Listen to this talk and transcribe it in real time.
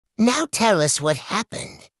Now tell us what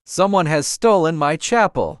happened. Someone has stolen my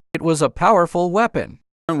chapel. It was a powerful weapon.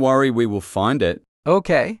 Don't worry, we will find it.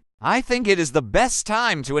 Okay. I think it is the best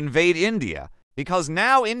time to invade India, because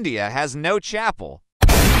now India has no chapel.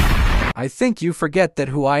 I think you forget that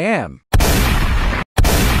who I am.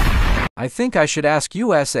 I think I should ask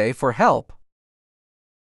USA for help.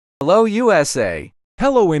 Hello, USA.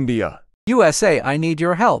 Hello, India. USA, I need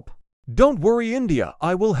your help. Don't worry, India.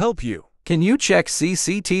 I will help you. Can you check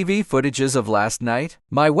CCTV footages of last night?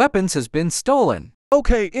 My weapons has been stolen.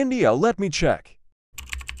 Okay, India, let me check.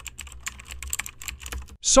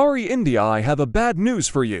 Sorry, India, I have a bad news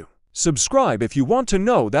for you. Subscribe if you want to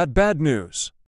know that bad news.